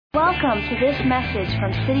Welcome to this message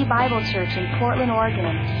from City Bible Church in Portland,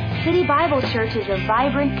 Oregon. City Bible Church is a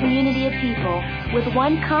vibrant community of people with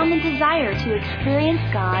one common desire to experience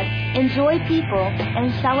God, enjoy people,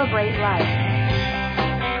 and celebrate life.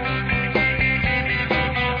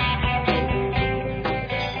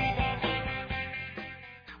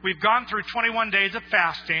 We've gone through 21 days of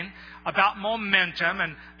fasting about momentum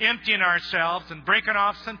and emptying ourselves and breaking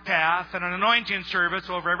off some paths and an anointing service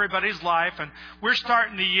over everybody's life. And we're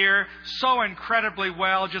starting the year so incredibly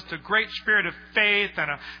well. Just a great spirit of faith and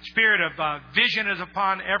a spirit of vision is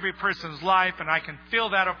upon every person's life. And I can feel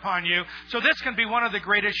that upon you. So this can be one of the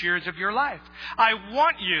greatest years of your life. I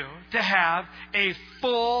want you to have a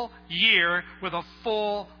full year with a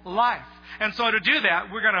full life. And so to do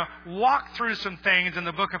that, we're going to walk through some things in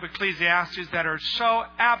the book of Ecclesiastes that are so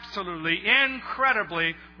absolutely,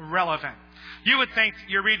 incredibly relevant. You would think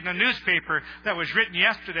you're reading a newspaper that was written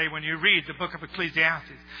yesterday when you read the book of Ecclesiastes.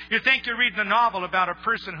 You think you're reading a novel about a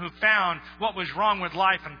person who found what was wrong with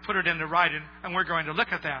life and put it into writing, and we're going to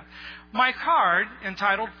look at that. My card,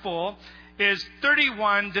 entitled Full, is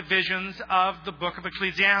 31 divisions of the book of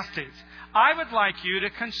Ecclesiastes. I would like you to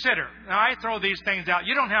consider. Now, I throw these things out.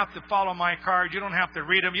 You don't have to follow my card. You don't have to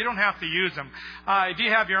read them. You don't have to use them. If you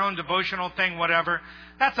have your own devotional thing, whatever,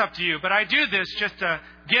 that's up to you. But I do this just to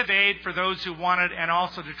give aid for those who want it and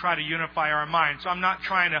also to try to unify our minds. So I'm not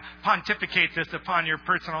trying to pontificate this upon your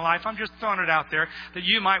personal life. I'm just throwing it out there that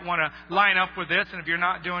you might want to line up with this. And if you're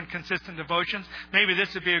not doing consistent devotions, maybe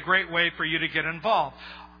this would be a great way for you to get involved.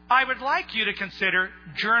 I would like you to consider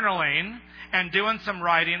journaling and doing some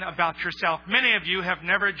writing about yourself. Many of you have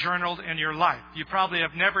never journaled in your life. You probably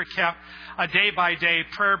have never kept a day-by-day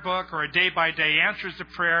prayer book or a day-by-day answers to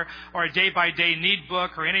prayer or a day-by-day need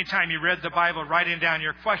book or any time you read the Bible, writing down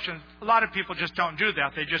your questions. A lot of people just don't do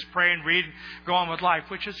that. They just pray and read, go on with life,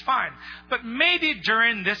 which is fine. But maybe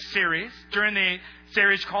during this series, during the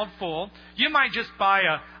series called Full, you might just buy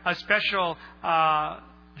a special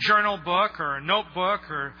journal book or a notebook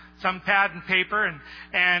or some pad and paper,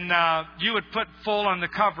 and you would put Full on the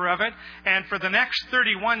cover of it. And for the next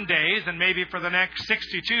 31 days, and maybe for the next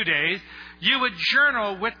 62 days, you would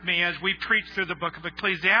journal with me as we preach through the book of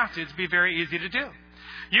Ecclesiastes. It'd be very easy to do.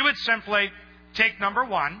 You would simply take number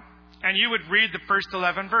 1, and you would read the first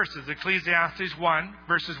 11 verses, Ecclesiastes 1,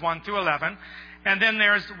 verses 1 through 11. And then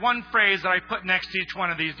there's one phrase that I put next to each one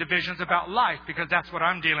of these divisions about life, because that's what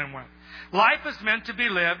I'm dealing with. Life is meant to be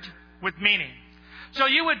lived with meaning. So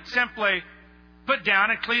you would simply put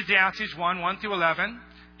down Ecclesiastes 1 through 11.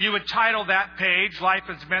 You would title that page, Life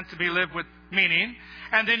is Meant to be Lived with Meaning.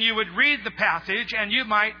 And then you would read the passage and you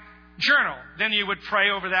might journal. Then you would pray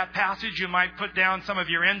over that passage. You might put down some of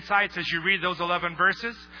your insights as you read those 11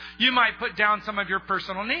 verses. You might put down some of your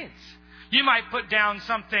personal needs. You might put down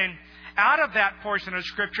something out of that portion of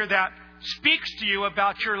Scripture that speaks to you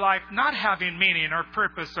about your life not having meaning or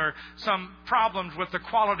purpose or some problems with the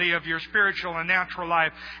quality of your spiritual and natural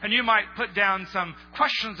life. And you might put down some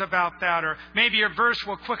questions about that, or maybe a verse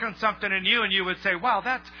will quicken something in you and you would say, wow,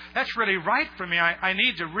 that's really right for me. I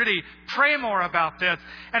need to really pray more about this.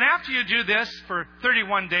 And after you do this for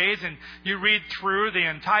 31 days and you read through the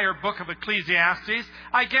entire book of Ecclesiastes,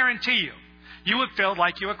 I guarantee you would feel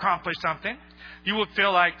like you accomplished something. You will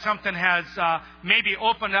feel like something has maybe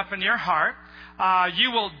opened up in your heart. You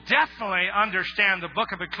will definitely understand the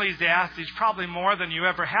book of Ecclesiastes probably more than you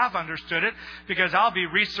ever have understood it, because I'll be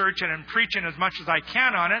researching and preaching as much as I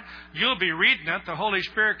can on it. You'll be reading it. The Holy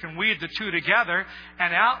Spirit can weave the two together,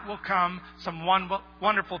 and out will come some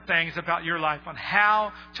wonderful things about your life on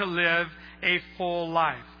how to live a full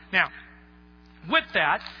life. Now, with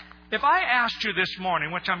that, if I asked you this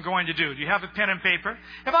morning, which I'm going to do you have a pen and paper?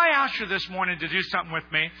 If I asked you this morning to do something with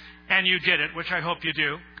me, and you did it, which I hope you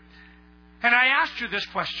do, and I asked you this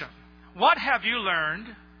question: what have you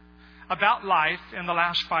learned about life in the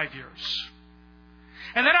last 5 years?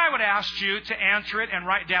 And then I would ask you to answer it and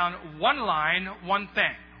write down one line, one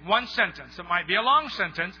thing, one sentence. It might be a long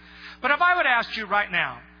sentence, but if I would ask you right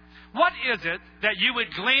now, what is it that you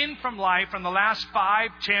would glean from life in the last 5,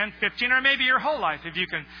 10, 15, or maybe your whole life, if you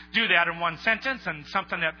can do that in one sentence and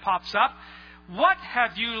something that pops up? What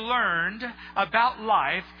have you learned about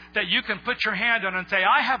life that you can put your hand on and say,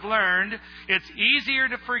 I have learned it's easier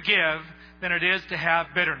to forgive than it is to have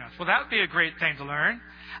bitterness? Well, that would be a great thing to learn.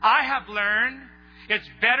 I have learned it's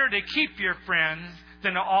better to keep your friends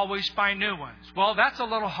than to always find new ones. Well, that's a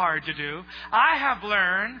little hard to do. I have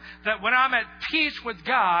learned that when I'm at peace with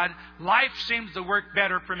God, life seems to work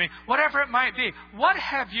better for me. Whatever it might be. What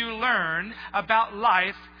have you learned about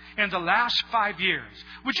life in the last 5 years?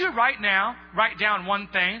 Would you right now write down one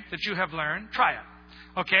thing that you have learned? Try it.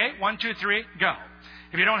 Okay, 1, 2, 3, go.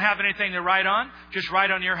 If you don't have anything to write on, just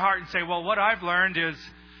write on your heart and say, well, what I've learned is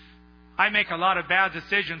I make a lot of bad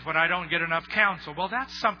decisions when I don't get enough counsel. Well,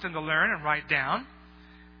 that's something to learn and write down.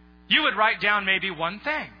 You would write down maybe one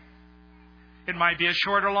thing. It might be a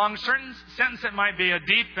short or long sentence. It might be a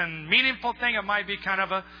deep and meaningful thing. It might be kind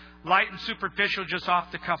of a light and superficial, just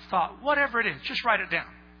off-the-cuff thought. Whatever it is, just write it down.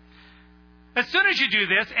 As soon as you do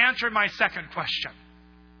this, answer my second question.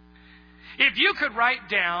 If you could write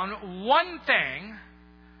down one thing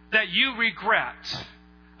that you regret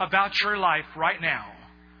about your life right now,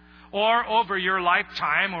 or over your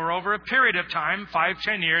lifetime, or over a period of time, 5,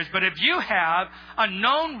 10 years, but if you have a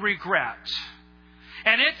known regret,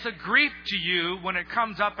 and it's a grief to you when it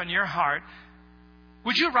comes up in your heart,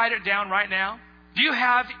 would you write it down right now? Do you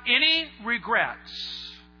have any regrets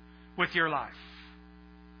with your life?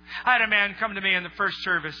 I had a man come to me in the first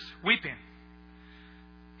service weeping.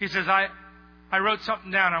 He says, I wrote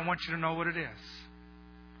something down. I want you to know what it is.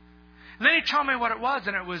 And then he told me what it was,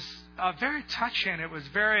 and it was very touching. It was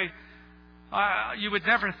very, you would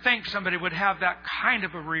never think somebody would have that kind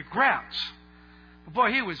of a regret. But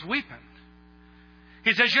boy, he was weeping.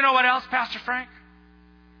 He says, you know what else, Pastor Frank?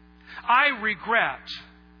 I regret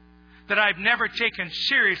that I've never taken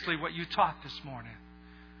seriously what you taught this morning.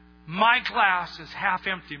 My glass is half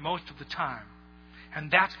empty most of the time.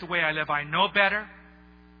 And that's the way I live. I know better.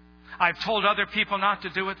 I've told other people not to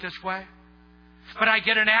do it this way. But I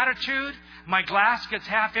get an attitude, my glass gets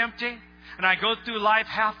half empty, and I go through life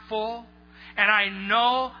half full. And I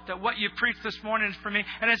know that what you preached this morning is for me.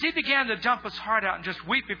 And as he began to dump his heart out and just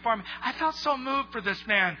weep before me, I felt so moved for this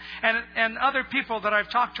man and other people that I've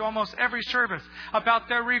talked to almost every service about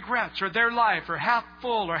their regrets or their life or half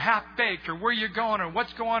full or half baked or where you're going or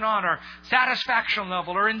what's going on or satisfaction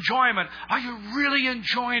level or enjoyment. Are you really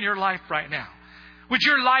enjoying your life right now? Would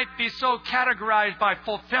your life be so categorized by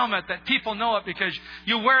fulfillment that people know it because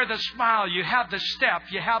you wear the smile, you have the step,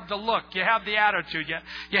 you have the look, you have the attitude,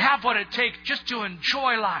 you have what it takes just to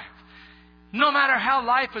enjoy life? No matter how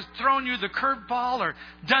life has thrown you the curveball or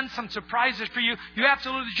done some surprises for you, you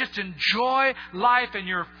absolutely just enjoy life and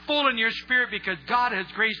you're full in your spirit because God has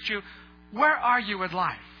graced you. Where are you with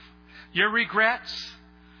life? Your regrets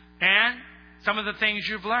and some of the things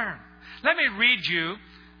you've learned. Let me read you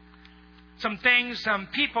some things some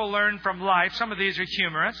people learn from life. Some of these are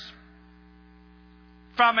humorous.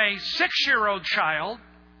 From a 6-year-old child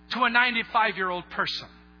to a 95-year-old person.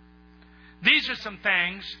 These are some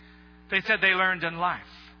things they said they learned in life.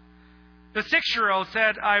 The 6-year-old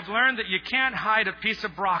said, I've learned that you can't hide a piece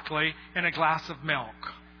of broccoli in a glass of milk.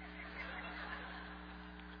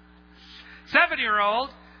 7-year-old,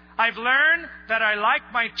 I've learned that I like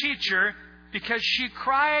my teacher because she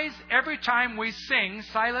cries every time we sing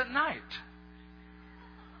Silent Night.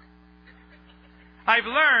 I've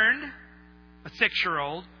learned, a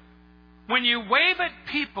 6-year-old, when you wave at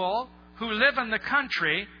people who live in the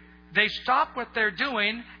country, they stop what they're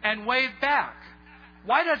doing and wave back.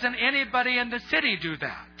 Why doesn't anybody in the city do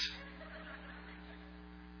that?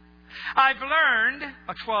 I've learned,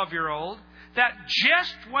 a 12-year-old, that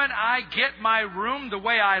just when I get my room the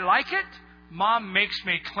way I like it, Mom makes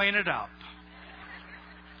me clean it up.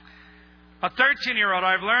 A 13-year-old,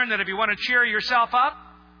 I've learned that if you want to cheer yourself up,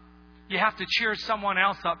 you have to cheer someone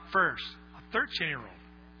else up first. A 13-year-old.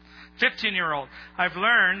 15-year-old, I've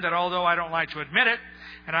learned that although I don't like to admit it,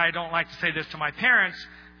 and I don't like to say this to my parents,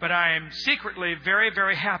 but I am secretly very,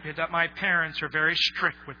 very happy that my parents are very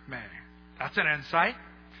strict with me. That's an insight.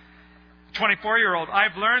 24-year-old,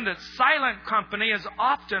 I've learned that silent company is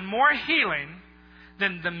often more healing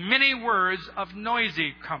than the many words of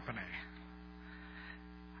noisy company.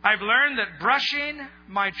 I've learned that brushing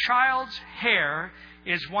my child's hair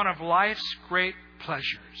is one of life's great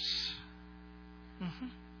pleasures.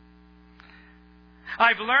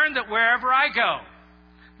 I've learned that wherever I go,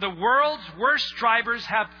 the world's worst drivers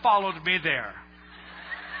have followed me there.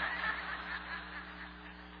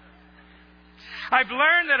 I've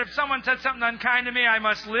learned that if someone said something unkind to me, I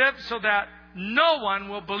must live so that no one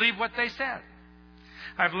will believe what they said.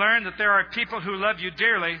 I've learned that there are people who love you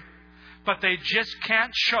dearly, but they just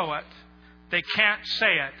can't show it. They can't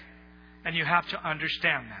say it. And you have to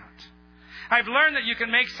understand that. I've learned that you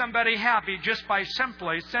can make somebody happy just by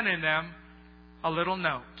simply sending them a little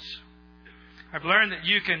note. I've learned that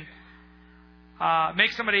you can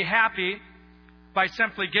make somebody happy by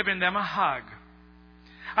simply giving them a hug.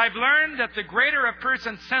 I've learned that the greater a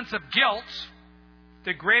person's sense of guilt,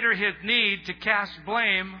 the greater his need to cast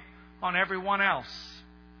blame on everyone else.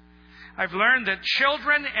 I've learned that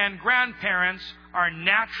children and grandparents are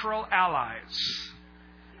natural allies.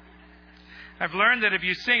 I've learned that if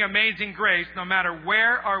you sing Amazing Grace, no matter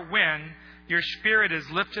where or when, your spirit is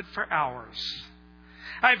lifted for hours.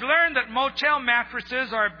 I've learned that motel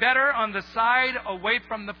mattresses are better on the side away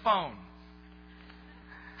from the phone.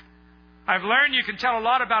 I've learned you can tell a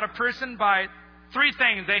lot about a person by 3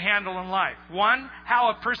 things they handle in life. 1,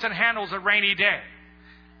 how a person handles a rainy day.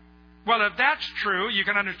 Well, if that's true, you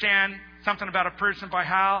can understand something about a person by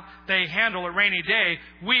how they handle a rainy day.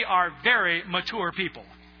 We are very mature people.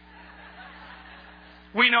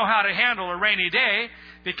 We know how to handle a rainy day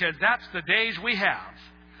because that's the days we have.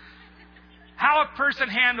 How a person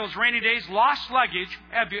handles rainy days, lost luggage.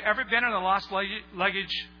 Have you ever been in a lost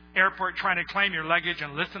luggage airport trying to claim your luggage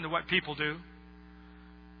and listen to what people do?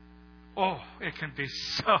 Oh, it can be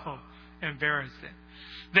so embarrassing.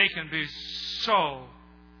 They can be so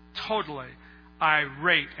totally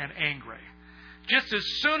irate and angry. Just as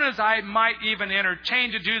soon as I might even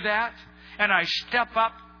entertain to do that, and I step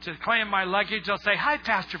up to claim my luggage, they'll say, "Hi,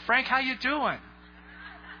 Pastor Frank, how you doing?"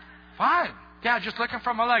 "Fine. Yeah, just looking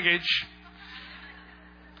for my luggage."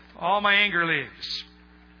 All my anger leaves.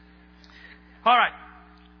 All right.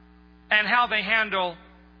 And how they handle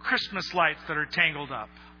Christmas lights that are tangled up.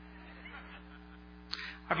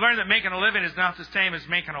 I've learned that making a living is not the same as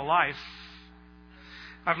making a life.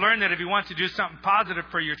 I've learned that if you want to do something positive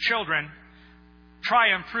for your children,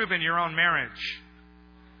 try improving your own marriage.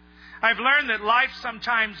 I've learned that life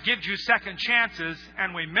sometimes gives you second chances,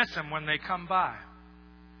 and we miss them when they come by.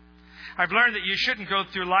 I've learned that you shouldn't go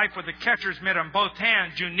through life with the catcher's mitt on both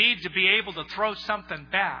hands. You need to be able to throw something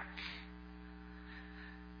back.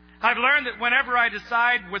 I've learned that whenever I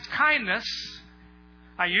decide with kindness,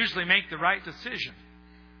 I usually make the right decision.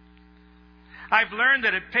 I've learned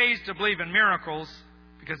that it pays to believe in miracles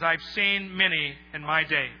because I've seen many in my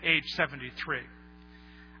day, age 73.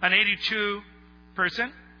 An 82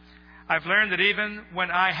 person, I've learned that even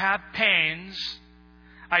when I have pains,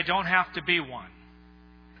 I don't have to be one.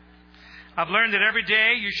 I've learned that every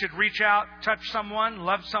day you should reach out, touch someone,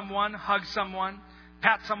 love someone, hug someone,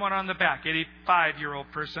 pat someone on the back, 85-year-old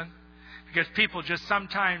person, because people just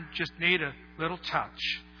sometimes just need a little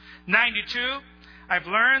touch. 92, I've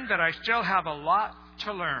learned that I still have a lot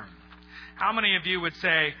to learn. How many of you would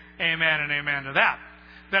say amen and amen to that?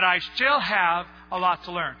 That I still have a lot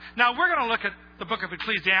to learn. Now, we're going to look at the book of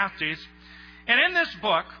Ecclesiastes. And in this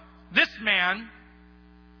book, this man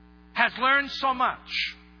has learned so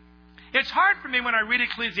much. It's hard for me when I read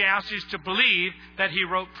Ecclesiastes to believe that he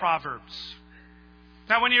wrote Proverbs.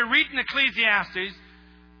 Now, when you're reading Ecclesiastes,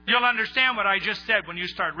 you'll understand what I just said when you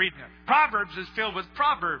start reading it. Proverbs is filled with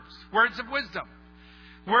proverbs, words of wisdom,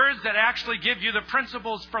 words that actually give you the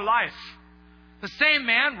principles for life. The same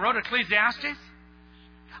man wrote Ecclesiastes,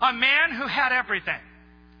 a man who had everything.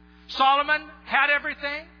 Solomon had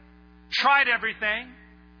everything, tried everything,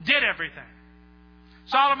 did everything.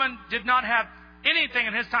 Solomon did not have anything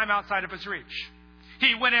in his time outside of his reach.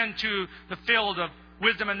 He went into the field of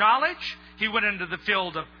wisdom and knowledge. He went into the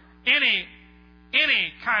field of any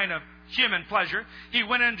kind of human pleasure. He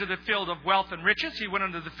went into the field of wealth and riches. He went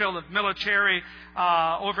into the field of military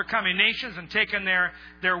overcoming nations and taking their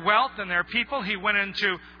wealth and their people. He went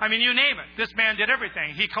into, you name it. This man did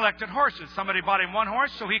everything. He collected horses. Somebody bought him one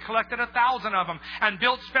horse, so he collected 1,000 of them and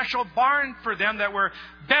built special barns for them that were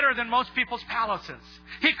better than most people's palaces.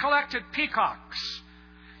 He collected peacocks.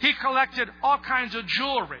 He collected all kinds of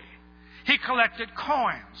jewelry. He collected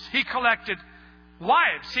coins. He collected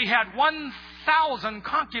wives. He had 1,000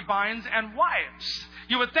 concubines and wives.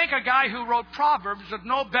 You would think a guy who wrote Proverbs would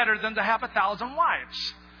know better than to have 1,000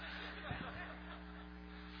 wives.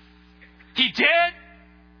 He did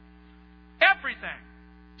everything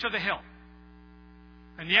to the hilt.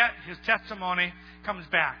 And yet his testimony comes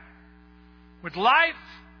back. With life,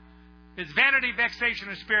 his vanity, vexation,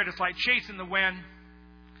 and spirit is like chasing the wind.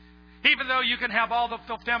 Even though you can have all the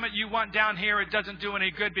fulfillment you want down here, it doesn't do any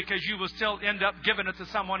good because you will still end up giving it to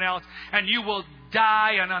someone else and you will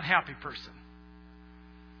die an unhappy person.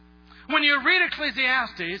 When you read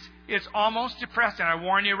Ecclesiastes, it's almost depressing. I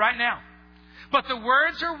warn you right now. But the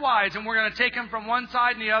words are wise, and we're going to take them from one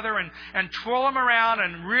side and the other and twirl them around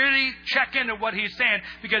and really check into what he's saying,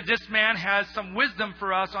 because this man has some wisdom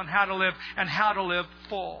for us on how to live and how to live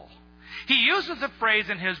full. He uses a phrase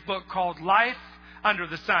in his book called life under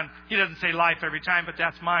the sun. He doesn't say life every time, but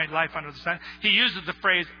that's mine, life under the sun. He uses the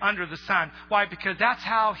phrase under the sun. Why? Because that's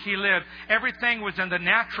how he lived. Everything was in the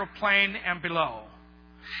natural plane and below.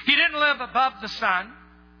 He didn't live above the sun.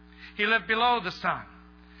 He lived below the sun.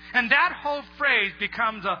 And that whole phrase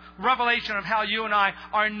becomes a revelation of how you and I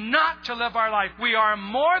are not to live our life. We are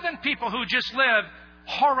more than people who just live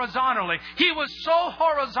horizontally. He was so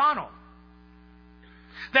horizontal.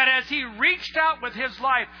 that as he reached out with his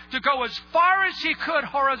life to go as far as he could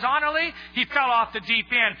horizontally, he fell off the deep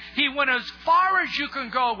end. He went as far as you can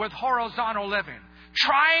go with horizontal living,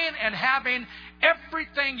 trying and having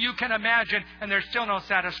everything you can imagine, and there's still no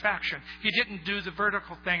satisfaction. He didn't do the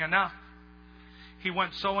vertical thing enough. He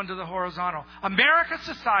went so into the horizontal. American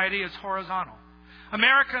society is horizontal.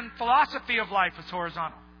 American philosophy of life is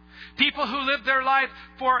horizontal. People who live their life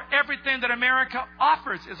for everything that America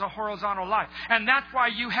offers is a horizontal life. And that's why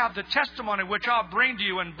you have the testimony, which I'll bring to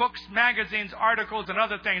you in books, magazines, articles, and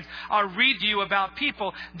other things. I'll read to you about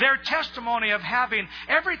people, their testimony of having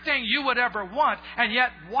everything you would ever want. And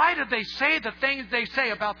yet, why do they say the things they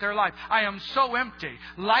say about their life? I am so empty.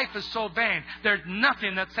 Life is so vain. There's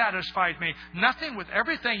nothing that satisfies me. Nothing with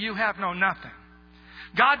everything you have? No, nothing.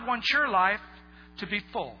 God wants your life to be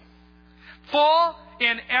full. Full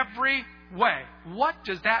in every way. What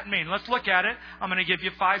does that mean? Let's look at it. I'm going to give you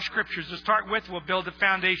 5 scriptures to start with. We'll build a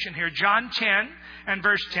foundation here. John 10 and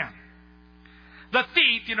verse 10. The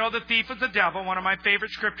thief, the thief is the devil. One of my favorite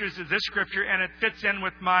scriptures is this scripture, and it fits in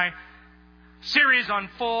with my series on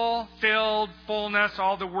full, filled, fullness,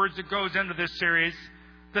 all the words that goes into this series.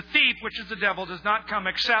 The thief, which is the devil, does not come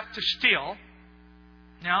except to steal.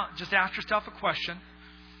 Now, just ask yourself a question.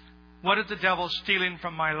 What is the devil stealing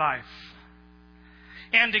from my life?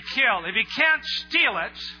 And to kill. If he can't steal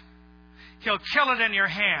it, he'll kill it in your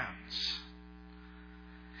hands.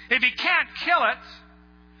 If he can't kill it,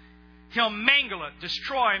 he'll mangle it.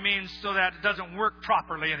 Destroy means so that it doesn't work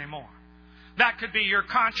properly anymore. That could be your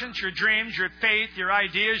conscience, your dreams, your faith, your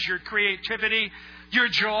ideas, your creativity, your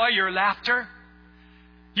joy, your laughter,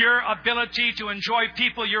 your ability to enjoy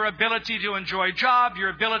people, your ability to enjoy job,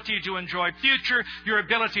 your ability to enjoy future, your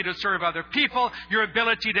ability to serve other people, your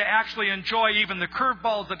ability to actually enjoy even the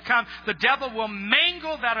curveballs that come. The devil will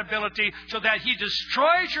mangle that ability so that he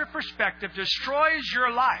destroys your perspective, destroys your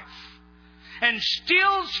life, and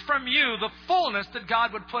steals from you the fullness that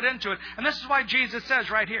God would put into it. And this is why Jesus says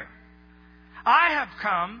right here, I have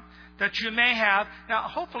come that you may have. Now,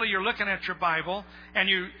 hopefully you're looking at your Bible and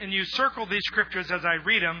you circle these scriptures as I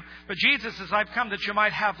read them. But Jesus says, I've come that you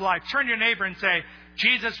might have life. Turn to your neighbor and say,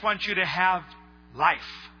 Jesus wants you to have life.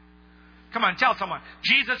 Come on, tell someone.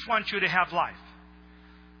 Jesus wants you to have life.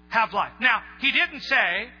 Have life. Now, he didn't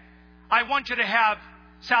say, I want you to have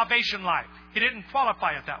salvation life. He didn't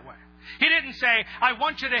qualify it that way. He didn't say, I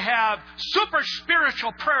want you to have super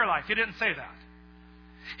spiritual prayer life. He didn't say that.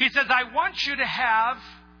 He says, I want you to have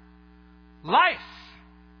life.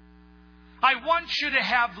 I want you to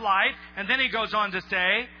have life. And then he goes on to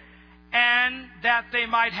say, and that they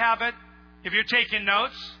might have it, if you're taking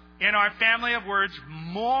notes, in our family of words,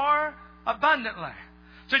 more abundantly.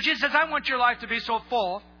 So Jesus says, I want your life to be so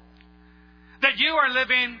full that you are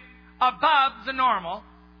living above the normal,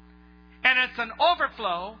 and it's an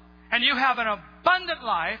overflow, and you have an abundant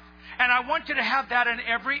life, and I want you to have that in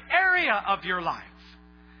every area of your life.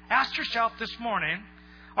 Ask yourself this morning,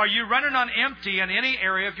 are you running on empty in any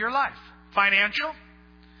area of your life? Financial,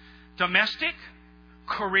 domestic,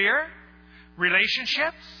 career,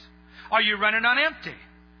 relationships? Are you running on empty?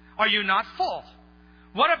 Are you not full?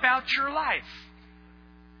 What about your life?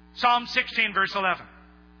 Psalm 16, verse 11.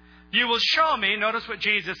 You will show me, notice what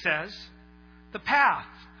Jesus says, the path.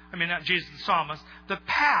 I mean, not Jesus, the psalmist. The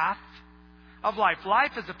path of life.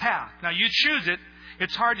 Life is a path. Now, you choose it.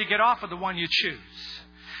 It's hard to get off of the one you choose.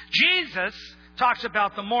 Jesus talks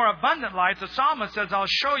about the more abundant life. The psalmist says, I'll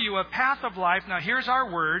show you a path of life. Now, here's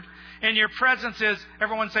our word. In your presence is,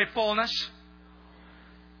 everyone say fullness.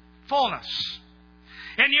 Fullness.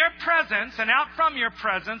 In your presence and out from your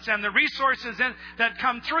presence and the resources that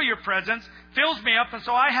come through your presence fills me up. And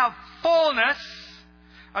so I have fullness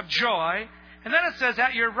of joy. And then it says,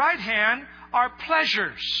 at your right hand are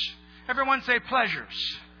pleasures. Everyone say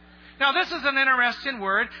pleasures. Now, this is an interesting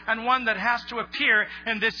word and one that has to appear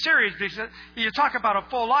in this series because you talk about a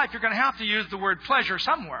full life, you're going to have to use the word pleasure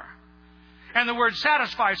somewhere and the word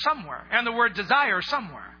satisfy somewhere and the word desire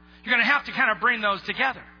somewhere. You're going to have to kind of bring those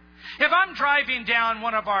together. If I'm driving down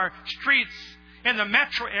one of our streets in the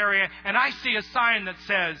metro area and I see a sign that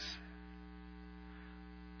says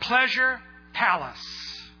Pleasure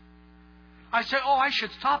Palace, I say, oh, I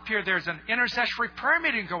should stop here. There's an intercessory prayer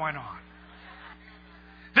meeting going on.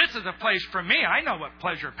 This is a place for me. I know what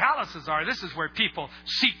pleasure palaces are. This is where people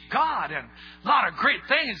seek God, and a lot of great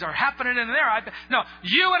things are happening in there. No,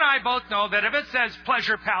 you and I both know that if it says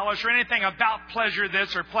pleasure palace or anything about pleasure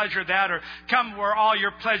this or pleasure that or come where all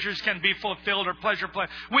your pleasures can be fulfilled or pleasure,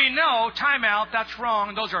 we know, time out, that's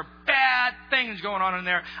wrong. Those are bad things going on in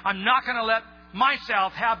there. I'm not going to let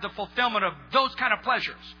myself have the fulfillment of those kind of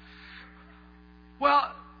pleasures. Well,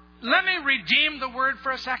 let me redeem the word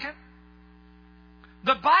for a second.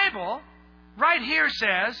 The Bible right here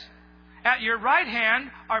says, at your right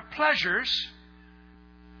hand are pleasures.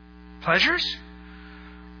 Pleasures?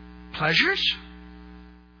 Pleasures?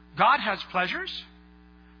 God has pleasures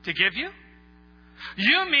to give you?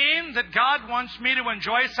 You mean that God wants me to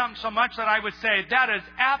enjoy something so much that I would say, that is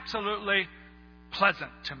absolutely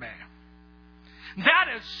pleasant to me. That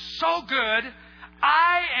is so good.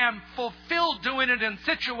 I am fulfilled doing it in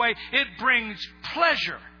such a way it brings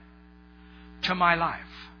pleasure to my life.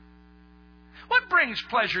 What brings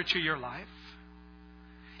pleasure to your life?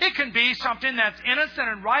 It can be something that's innocent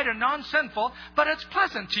and right and non-sinful, but it's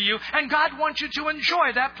pleasant to you, and God wants you to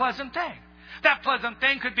enjoy that pleasant thing. That pleasant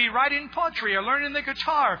thing could be writing poetry or learning the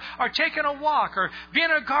guitar or taking a walk or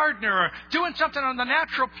being a gardener or doing something on the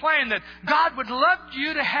natural plane that God would love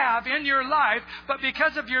you to have in your life, but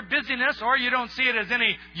because of your busyness or you don't see it as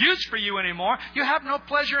any use for you anymore, you have no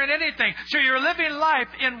pleasure in anything. So you're living life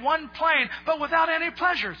in one plane but without any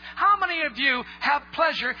pleasures. How many of you have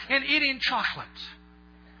pleasure in eating chocolate?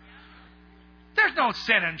 There's no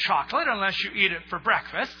sin in chocolate unless you eat it for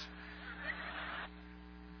breakfast.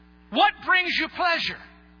 What brings you pleasure?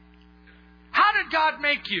 How did God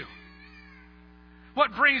make you?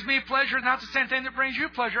 What brings me pleasure is not the same thing that brings you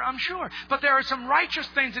pleasure, I'm sure. But there are some righteous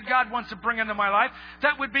things that God wants to bring into my life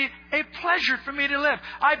that would be a pleasure for me to live.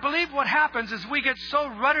 I believe what happens is we get so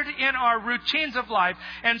rutted in our routines of life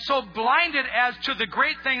and so blinded as to the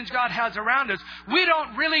great things God has around us, we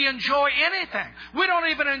don't really enjoy anything. We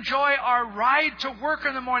don't even enjoy our ride to work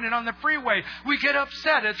in the morning on the freeway. We get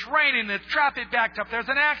upset. It's raining. There's traffic backed up. There's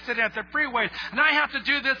an accident at the freeway. And I have to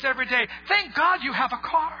do this every day. Thank God you have a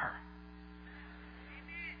car.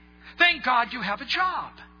 Thank God you have a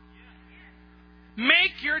job.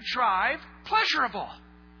 Make your drive pleasurable.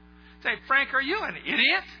 Say, Frank, are you an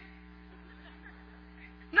idiot?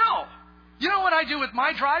 No. You know what I do with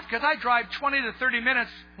my drive? Because I drive 20 to 30 minutes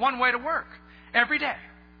one way to work every day.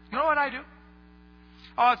 You know what I do?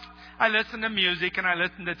 Oh, I listen to music and I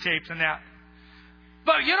listen to tapes and that.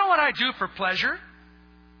 But you know what I do for pleasure?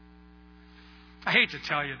 I hate to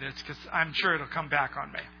tell you this because I'm sure it'll come back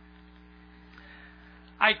on me.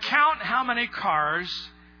 I count how many cars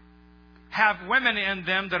have women in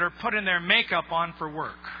them that are putting their makeup on for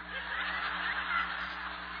work.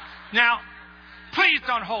 Now, please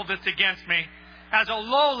don't hold this against me as a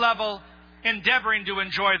low-level endeavoring to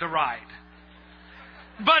enjoy the ride.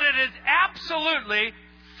 But it is absolutely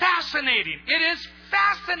fascinating. It is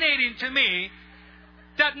fascinating to me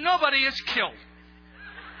that nobody is killed.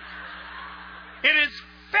 It is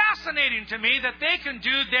fascinating to me that they can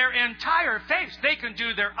do their entire face. They can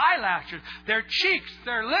do their eyelashes, their cheeks,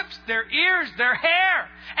 their lips, their ears, their hair,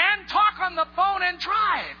 and talk on the phone and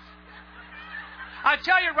drive. I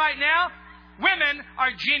tell you right now, women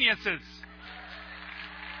are geniuses.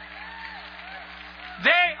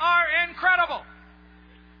 They are incredible.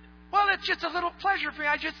 Well, it's just a little pleasure for me.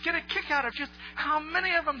 I just get a kick out of just how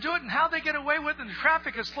many of them do it and how they get away with it. And the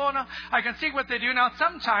traffic is slow enough. I can see what they do. Now,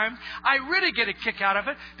 sometimes I really get a kick out of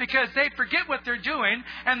it because they forget what they're doing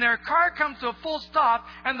and their car comes to a full stop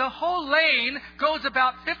and the whole lane goes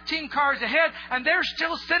about 15 cars ahead and they're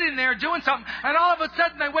still sitting there doing something. And all of a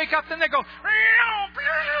sudden they wake up and they go,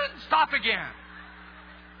 stop again.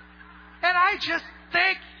 And I just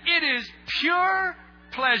think it is pure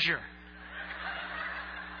pleasure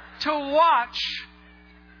to watch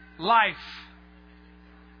life.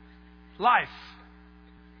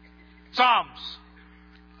 Psalms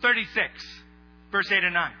 36, verse 8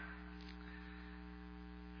 and 9.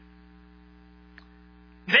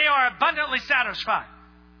 They are abundantly satisfied.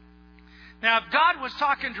 Now, if God was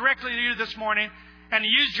talking directly to you this morning and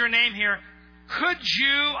He used your name here, could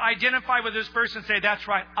you identify with this verse and say, that's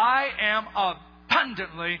right, I am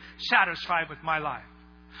abundantly satisfied with my life?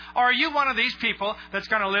 Or are you one of these people that's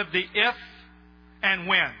going to live the if and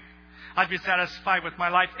when? I'd be satisfied with my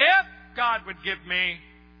life if God would give me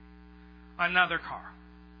another car,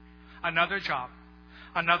 another job,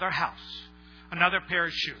 another house, another pair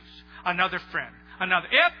of shoes, another friend, another.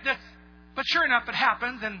 If this, but sure enough, it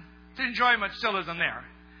happens and the enjoyment still isn't there.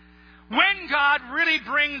 When God really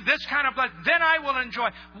brings this kind of blessing, then I will enjoy.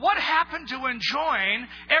 What happened to enjoying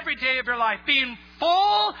every day of your life? Being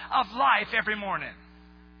full of life every morning.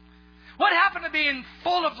 What happened to being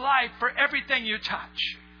full of life for everything you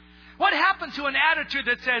touch? What happened to an attitude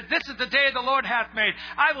that says, this is the day the Lord hath made.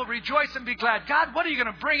 I will rejoice and be glad. God, what are you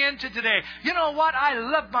going to bring into today? You know what? I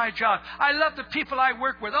love my job. I love the people I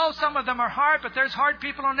work with. Oh, some of them are hard, but there's hard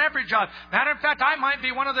people on every job. Matter of fact, I might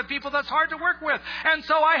be one of the people that's hard to work with. And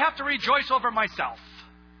so I have to rejoice over myself.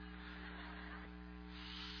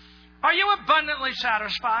 Are you abundantly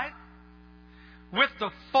satisfied with the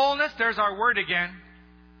fullness? There's our word again.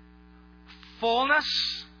 Fullness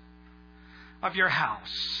of your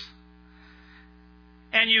house.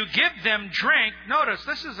 And you give them drink. Notice,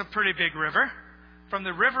 this is a pretty big river. From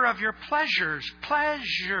the river of your pleasures.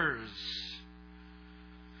 Pleasures.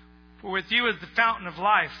 For with you is the fountain of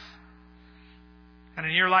life. And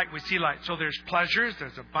in your light we see light. So there's pleasures,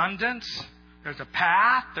 there's abundance, there's a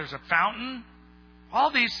path, there's a fountain.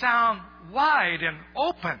 All these sound wide and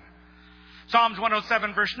open. Psalms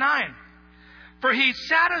 107 verse 9. For He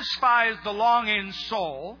satisfies the longing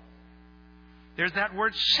soul. There's that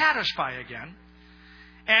word satisfy again.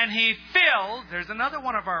 And He fills, there's another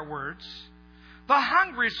one of our words, the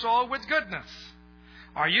hungry soul with goodness.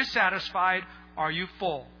 Are you satisfied? Are you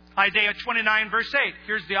full? Isaiah 29 verse 8.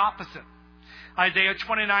 Here's the opposite. Isaiah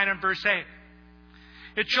 29 and verse 8.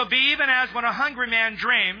 It shall be even as when a hungry man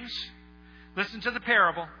dreams. Listen to the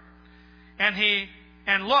parable.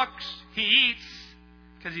 And looks, he eats,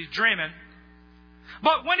 because he's dreaming.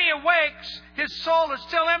 But when he awakes, his soul is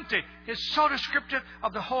still empty. It's so descriptive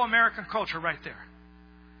of the whole American culture right there.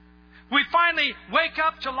 We finally wake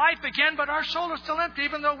up to life again, but our soul is still empty,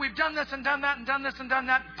 even though we've done this and done that and done this and done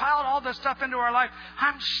that, and piled all this stuff into our life.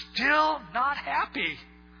 I'm still not happy.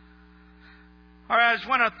 Or as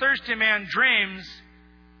when a thirsty man dreams,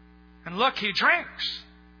 and look, he drinks.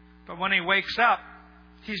 But when he wakes up,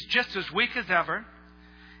 he's just as weak as ever,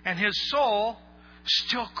 and his soul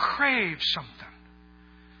still craves something.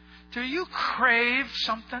 Do you crave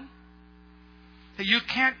something that you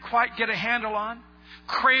can't quite get a handle on?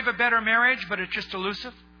 Crave a better marriage, but it's just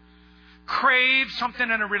elusive? Crave something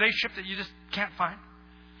in a relationship that you just can't find?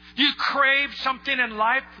 You crave something in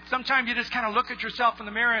life. Sometimes you just kind of look at yourself in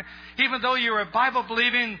the mirror, even though you're a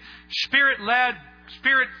Bible-believing, Spirit-led,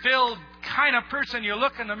 Spirit-filled kind of person. You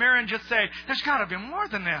look in the mirror and just say, there's got to be more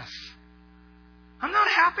than this. I'm not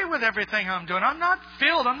happy with everything I'm doing. I'm not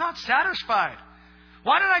filled. I'm not satisfied.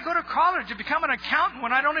 Why did I go to college to become an accountant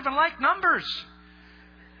when I don't even like numbers?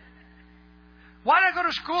 Why did I go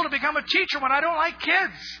to school to become a teacher when I don't like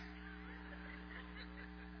kids?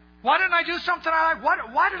 Why didn't I do something I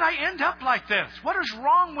like? Why did I end up like this? What is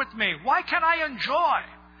wrong with me? Why can't I enjoy?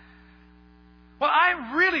 Well,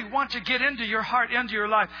 I really want to get into your heart, into your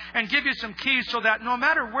life, and give you some keys so that no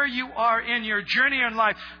matter where you are in your journey in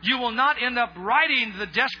life, you will not end up riding the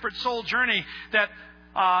desperate soul journey that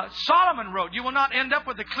Solomon wrote. You will not end up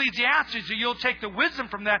with Ecclesiastes. You'll take the wisdom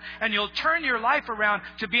from that and you'll turn your life around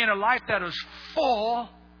to being a life that is full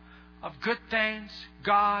of good things,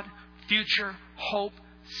 God, future, hope,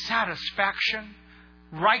 satisfaction,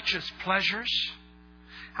 righteous pleasures.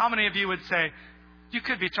 How many of you would say, you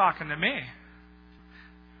could be talking to me?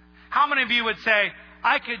 How many of you would say,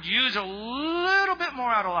 I could use a little bit more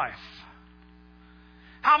out of life?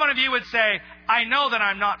 How many of you would say, I know that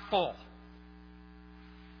I'm not full?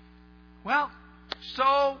 Well,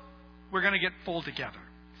 so we're going to get full together.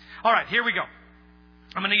 All right, here we go.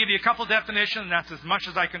 I'm going to give you a couple definitions, and that's as much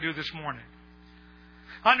as I can do this morning.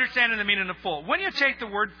 Understanding the meaning of full. When you take the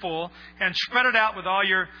word full and spread it out with all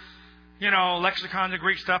your, lexicons, the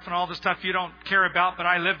Greek stuff and all the stuff you don't care about, but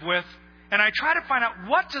I live with, and I try to find out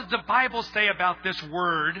what does the Bible say about this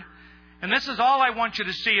word. And this is all I want you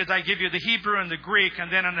to see as I give you the Hebrew and the Greek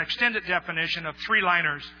and then an extended definition of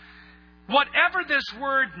 3-liners. Whatever this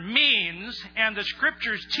word means and the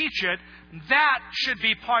Scriptures teach it, that should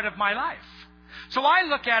be part of my life. So I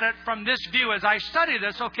look at it from this view as I study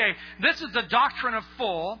this. Okay, this is the doctrine of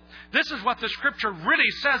full. This is what the Scripture really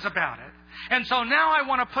says about it. And so now I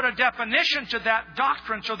want to put a definition to that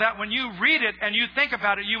doctrine so that when you read it and you think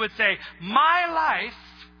about it, you would say, my life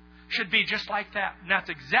should be just like that. And that's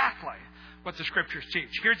exactly what the Scriptures teach.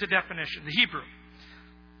 Here's the definition, the Hebrew.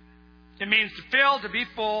 It means to fill, to be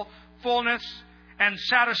full, fullness, and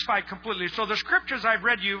satisfied completely. So the Scriptures I've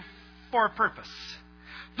read you for a purpose.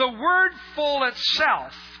 The word full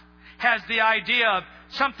itself has the idea of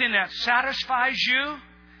something that satisfies you,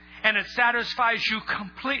 and it satisfies you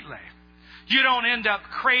completely. You don't end up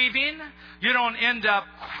craving. You don't end up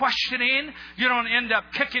questioning. You don't end up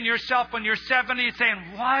kicking yourself when you're 70 saying,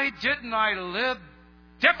 why didn't I live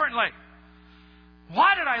differently?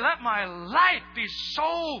 Why did I let my life be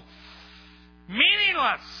so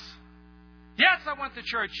meaningless? Yes, I went to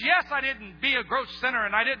church. Yes, I didn't be a gross sinner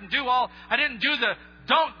and I didn't do the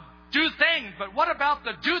don't do things. But what about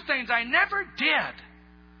the do things I never did?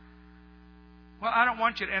 Well, I don't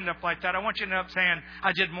want you to end up like that. I want you to end up saying,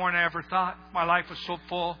 I did more than I ever thought. My life was so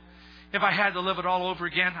full. If I had to live it all over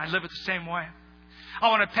again, I'd live it the same way. I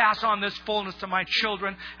want to pass on this fullness to my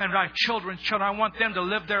children and my children's children. I want them to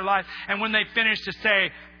live their life. And when they finish to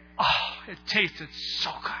say, oh, it tasted so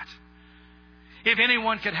good. If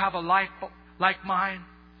anyone could have a life like mine,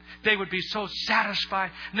 they would be so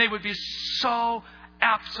satisfied and they would be so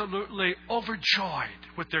absolutely overjoyed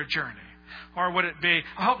with their journey. Or would it be,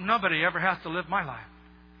 I hope nobody ever has to live my life.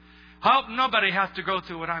 I hope nobody has to go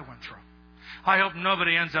through what I went through. I hope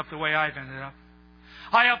nobody ends up the way I've ended up.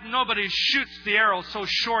 I hope nobody shoots the arrow so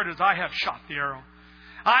short as I have shot the arrow.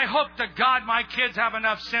 I hope to God my kids have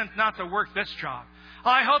enough sense not to work this job.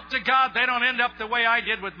 I hope to God they don't end up the way I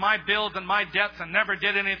did with my bills and my debts and never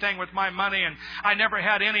did anything with my money and I never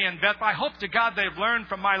had any investment. I hope to God they've learned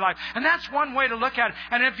from my life. And that's one way to look at it.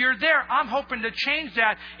 And if you're there, I'm hoping to change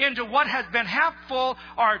that into what has been half full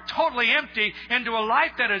or totally empty, into a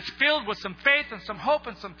life that is filled with some faith and some hope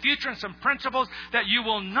and some future and some principles, that you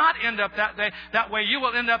will not end up that way. That way you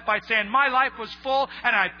will end up by saying, my life was full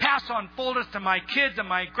and I pass on fullness to my kids and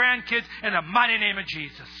my grandkids in the mighty name of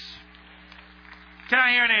Jesus. Can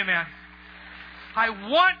I hear an amen? I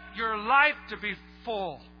want your life to be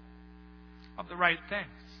full of the right things.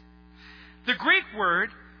 The Greek word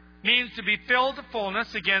means to be filled to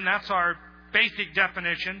fullness. Again, that's our basic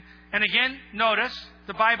definition. And again, notice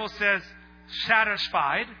the Bible says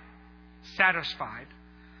satisfied, satisfied,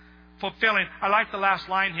 fulfilling. I like the last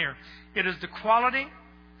line here. It is the quality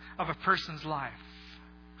of a person's life.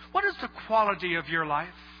 What is the quality of your life?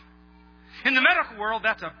 In the medical world,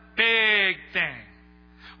 that's a big thing.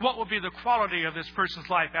 What will be the quality of this person's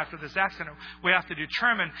life after this accident? We have to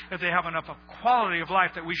determine if they have enough of quality of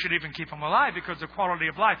life that we should even keep them alive, because the quality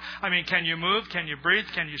of life. I mean, can you move? Can you breathe?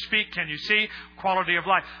 Can you speak? Can you see? Quality of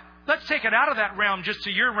life. Let's take it out of that realm just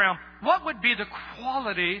to your realm. What would be the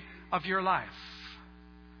quality of your life?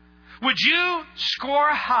 Would you score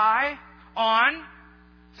high on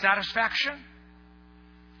satisfaction,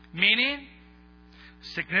 meaning,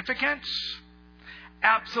 significance,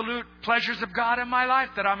 absolute pleasures of God in my life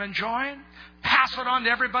that I'm enjoying? Pass it on to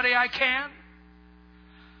everybody I can?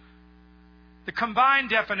 The combined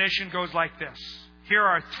definition goes like this. Here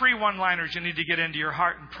are 3 one-liners you need to get into your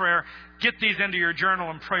heart in prayer. Get these into your journal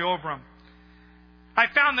and pray over them. I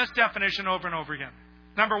found this definition over and over again.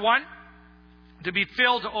 Number 1, to be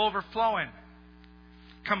filled to overflowing.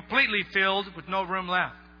 Completely filled with no room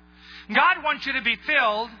left. God wants you to be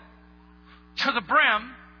filled to the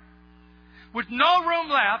brim with no room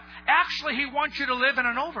left. Actually, He wants you to live in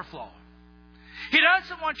an overflow. He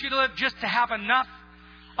doesn't want you to live just to have enough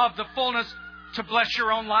of the fullness to bless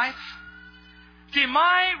your own life. See,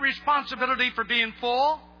 my responsibility for being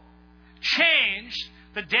full changed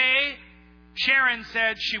the day Sharon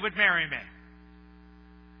said she would marry me.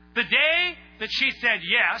 The day that she said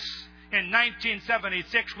yes, in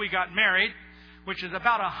 1976 we got married, which is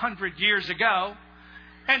about 100 years ago.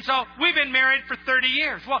 And so we've been married for 30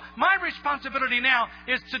 years. Well, my responsibility now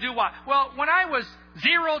is to do what? Well, when I was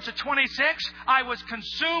 0 to 26, I was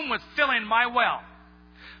consumed with filling my well,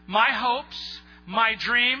 my hopes, my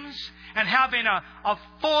dreams, and having a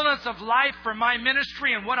fullness of life for my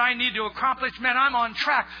ministry and what I need to accomplish. Man, I'm on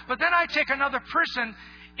track. But then I take another person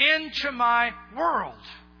into my world.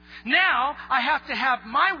 Now I have to have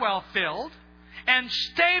my well filled and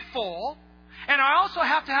stay full. And I also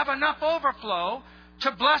have to have enough overflow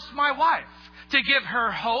to bless my wife, to give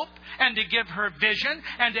her hope and to give her vision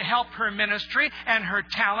and to help her ministry and her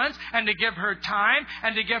talents and to give her time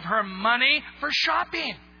and to give her money for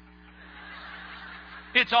shopping.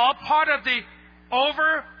 It's all part of the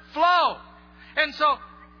overflow. And so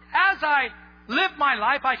as I live my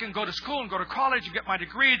life, I can go to school and go to college and get my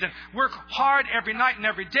degrees and work hard every night and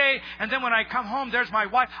every day. And then when I come home, there's my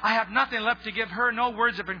wife. I have nothing left to give her. No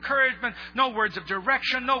words of encouragement, no words of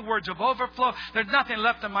direction, no words of overflow. There's nothing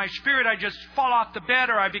left in my spirit. I just fall off the bed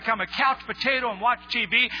or I become a couch potato and watch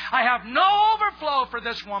TV. I have no overflow for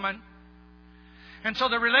this woman. And so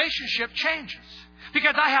the relationship changes,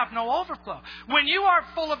 because I have no overflow. When you are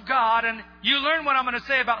full of God and you learn what I'm going to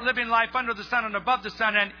say about living life under the sun and above the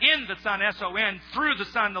sun and in the sun, S-O-N, through the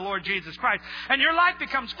Son, the Lord Jesus Christ, and your life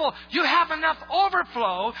becomes full, you have enough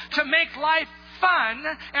overflow to make life fun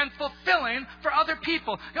and fulfilling for other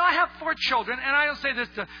people. You know, I have 4 children, and I don't say this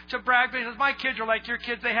to brag, because my kids are like your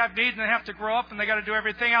kids. They have needs and they have to grow up and they got to do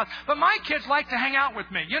everything else. But my kids like to hang out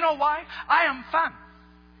with me. You know why? I am fun.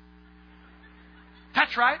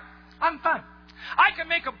 That's right. I'm fun. I can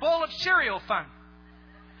make a bowl of cereal fun.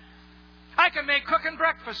 I can make cooking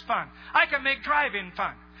breakfast fun. I can make driving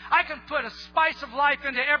fun. I can put a spice of life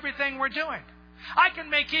into everything we're doing. I can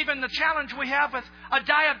make even the challenge we have with a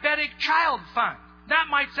diabetic child fun. That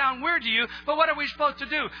might sound weird to you, but what are we supposed to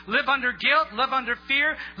do? Live under guilt, live under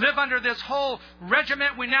fear, live under this whole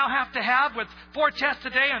regiment we now have to have with 4 tests a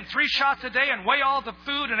day and 3 shots a day and weigh all the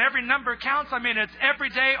food and every number counts? I mean, it's every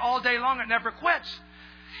day, all day long. It never quits.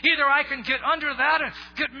 Either I can get under that and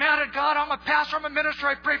get mad at God. I'm a pastor, I'm a minister,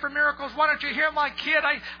 I pray for miracles. Why don't you hear my kid?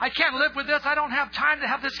 I can't live with this. I don't have time to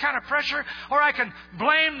have this kind of pressure. Or I can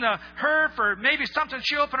blame her for maybe something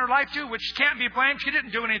she opened her life to, which can't be blamed. She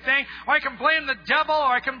didn't do anything. Or I can blame the devil,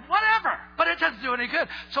 or I can whatever. But it doesn't do any good.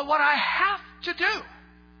 So what I have to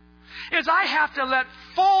do is I have to let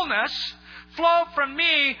fullness flow from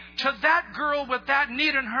me to that girl with that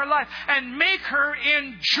need in her life and make her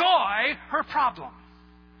enjoy her problem.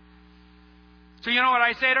 So you know what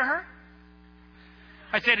I say to her?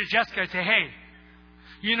 I say to Jessica, I say, hey,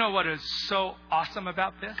 you know what is so awesome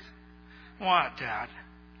about this? What, Dad?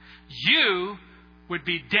 You would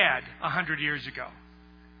be dead 100 years ago.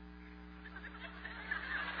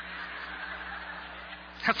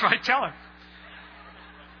 That's what I tell her.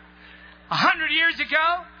 100 years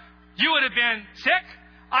ago, you would have been sick.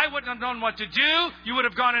 I wouldn't have known what to do. You would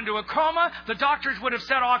have gone into a coma. The doctors would have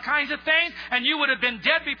said all kinds of things, and you would have been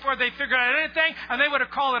dead before they figured out anything, and they would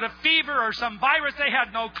have called it a fever or some virus. They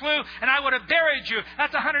had no clue, and I would have buried you.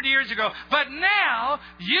 That's 100 years ago. But now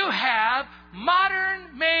you have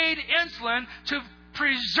modern-made insulin to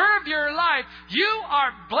preserve your life. You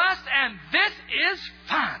are blessed, and this is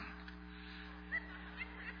fun.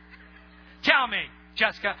 Tell me,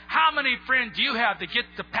 Jessica, how many friends do you have that get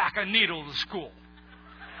to pack a needle to school?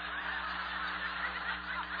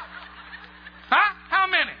 Huh? How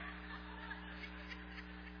many?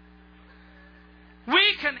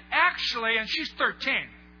 We can actually, and she's 13,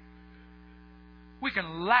 we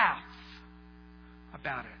can laugh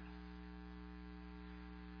about it.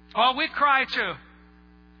 Oh, we cry too.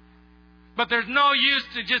 But there's no use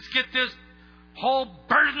to just get this whole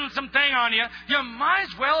burdensome thing on you. You might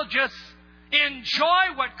as well just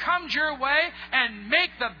enjoy what comes your way and make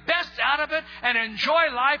the best out of it and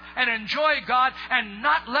enjoy life and enjoy God and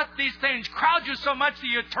not let these things crowd you so much that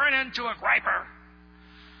you turn into a griper.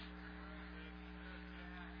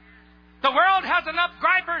 The world has enough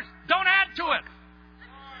gripers. Don't add to it.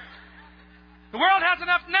 The world has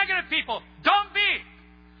enough negative people. Don't be.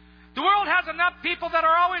 The world has enough people that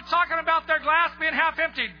are always talking about their glass being half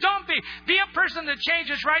empty. Don't be. Be a person that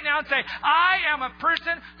changes right now and say, I am a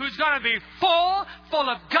person who's going to be full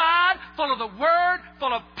of God, full of the Word,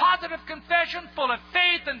 full of positive confession, full of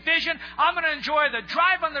faith and vision. I'm going to enjoy the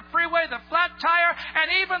drive on the freeway, the flat tire,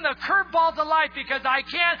 and even the curveballs of life because I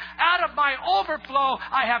can. Out of my overflow,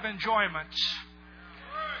 I have enjoyment.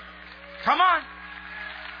 Come on.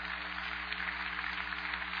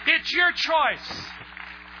 It's your choice.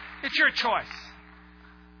 It's your choice.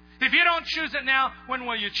 If you don't choose it now, when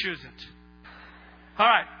will you choose it? All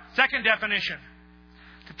right. Second definition.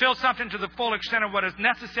 To fill something to the full extent of what is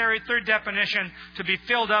necessary. Third definition. To be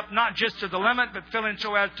filled up not just to the limit, but filling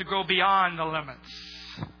so as to go beyond the limits.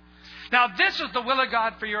 Now, this is the will of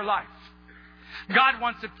God for your life. God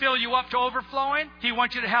wants to fill you up to overflowing. He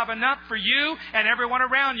wants you to have enough for you and everyone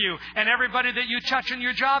around you. And everybody that you touch in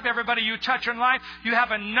your job, everybody you touch in life, you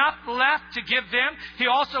have enough left to give them. He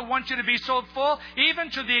also wants you to be so full, even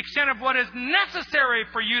to the extent of what is necessary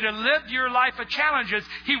for you to live your life of challenges.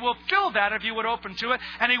 He will fill that if you would open to it.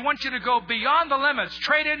 And He wants you to go beyond the limits.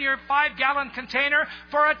 Trade in your 5-gallon container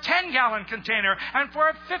for a 10-gallon container and for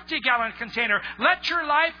a 50-gallon container. Let your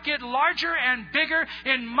life get larger and bigger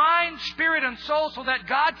in mind, spirit, and soul so that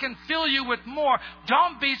God can fill you with more.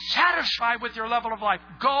 Don't be satisfied with your level of life.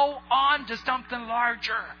 Go on to something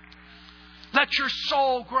larger. Let your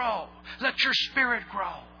soul grow. Let your spirit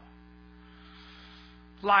grow.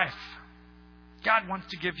 Life. God wants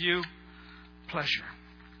to give you pleasure.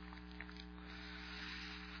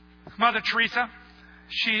 Mother Teresa,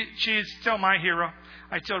 she's still my hero.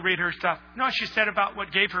 I still read her stuff. You know what she said about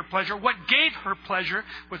what gave her pleasure? What gave her pleasure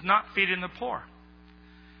was not feeding the poor.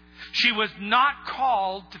 She was not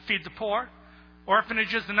called to feed the poor,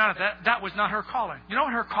 orphanages, and none of that. That was not her calling. You know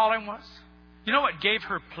what her calling was? You know what gave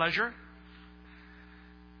her pleasure?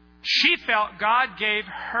 She felt God gave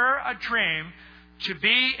her a dream to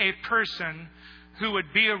be a person who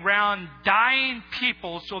would be around dying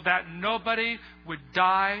people so that nobody would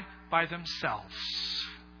die by themselves.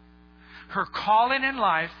 Her calling in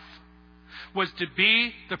life was to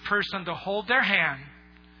be the person to hold their hand.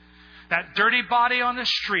 That dirty body on the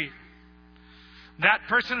street. That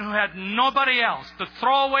person who had nobody else. The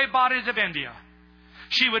throwaway bodies of India.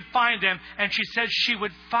 She would find them, and she said she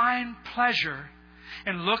would find pleasure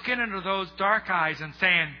in looking into those dark eyes and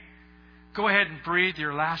saying, go ahead and breathe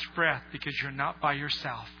your last breath because you're not by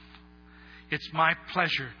yourself. It's my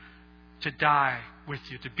pleasure to die with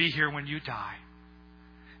you, to be here when you die.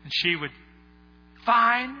 And she would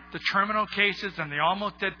find the terminal cases and the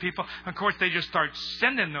almost dead people. Of course, they just start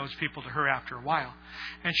sending those people to her after a while.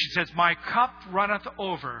 And she says, my cup runneth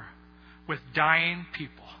over with dying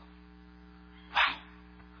people. Wow.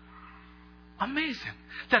 Amazing.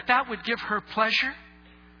 That would give her pleasure.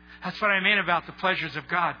 That's what I mean about the pleasures of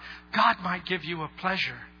God. God might give you a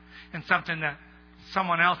pleasure in something that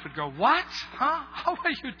someone else would go, what? Huh? How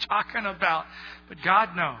are you talking about? But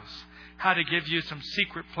God knows how to give you some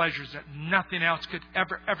secret pleasures that nothing else could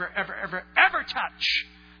ever touch.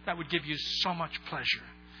 That would give you so much pleasure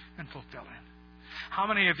and fulfilling. How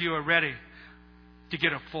many of you are ready to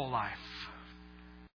get a full life?